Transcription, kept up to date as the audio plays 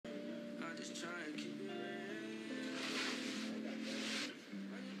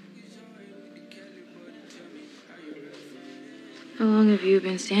How long have you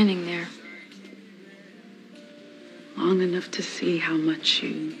been standing there? Long enough to see how much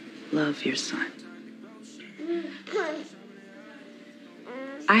you love your son.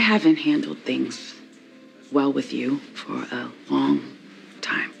 I haven't handled things well with you for a long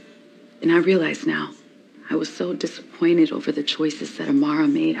time. And I realize now, I was so disappointed over the choices that Amara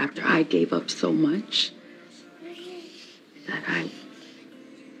made after I gave up so much that I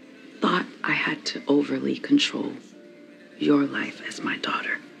thought I had to overly control your life as my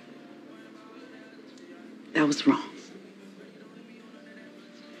daughter. That was wrong.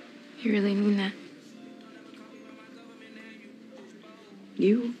 You really mean that?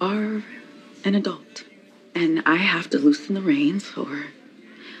 You are an adult, and I have to loosen the reins or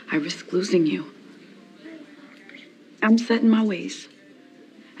I risk losing you. I'm set in my ways,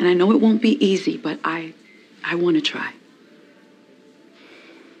 and I know it won't be easy, but I want to try.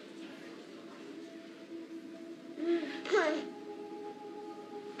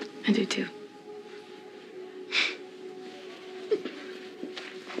 I do too.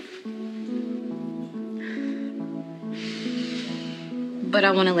 But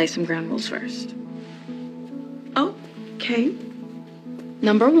I want to lay some ground rules first. Okay.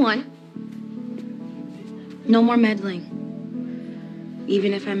 Number 1, no more meddling.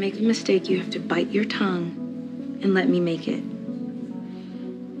 Even if I make a mistake, you have to bite your tongue and let me make it.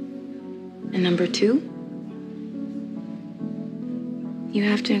 And number 2, you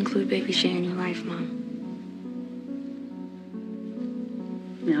have to include baby Shay in your life, Mom.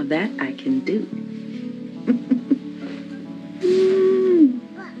 Now that I can do.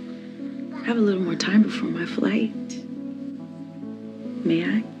 I have a little more time before my flight. May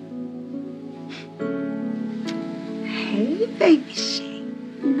I? Hey, baby Shay.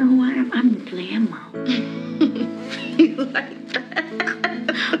 You know what? I'm the grandma. You like that?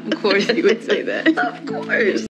 Of course you would say that. Of course.